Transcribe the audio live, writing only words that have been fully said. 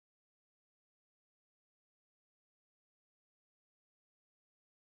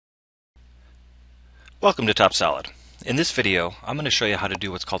Welcome to TopSolid. In this video, I'm going to show you how to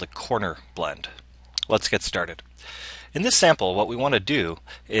do what's called a corner blend. Let's get started. In this sample, what we want to do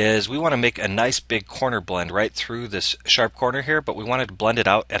is we want to make a nice big corner blend right through this sharp corner here, but we want to blend it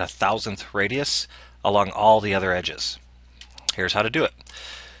out at 1/1000th radius along all the other edges. Here's how to do it.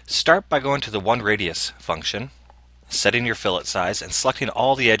 Start by going to the 1radius function, setting your fillet size, and selecting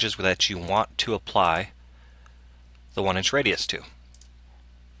all the edges that you want to apply the 1" radius to.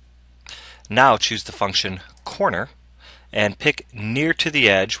 Now choose the function corner and pick near to the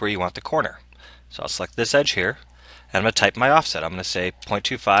edge where you want the corner. So I'll select this edge here and I'm going to type my offset. I'm going to say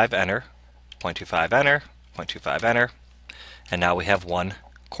 0.25, enter, 0.25, enter, 0.25, enter, and now we have one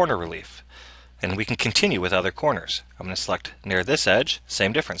corner relief. And we can continue with other corners. I'm going to select near this edge,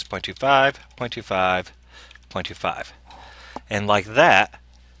 same difference, 0.25, 0.25, 0.25. And like that,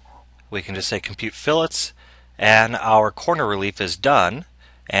 we can just say compute fillets and our corner relief is done,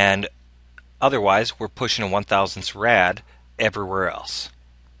 and otherwise, we're pushing a 1/1000th rad everywhere else.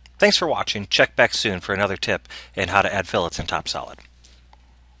 Thanks for watching. Check back soon for another tip in how to add fillets in TopSolid.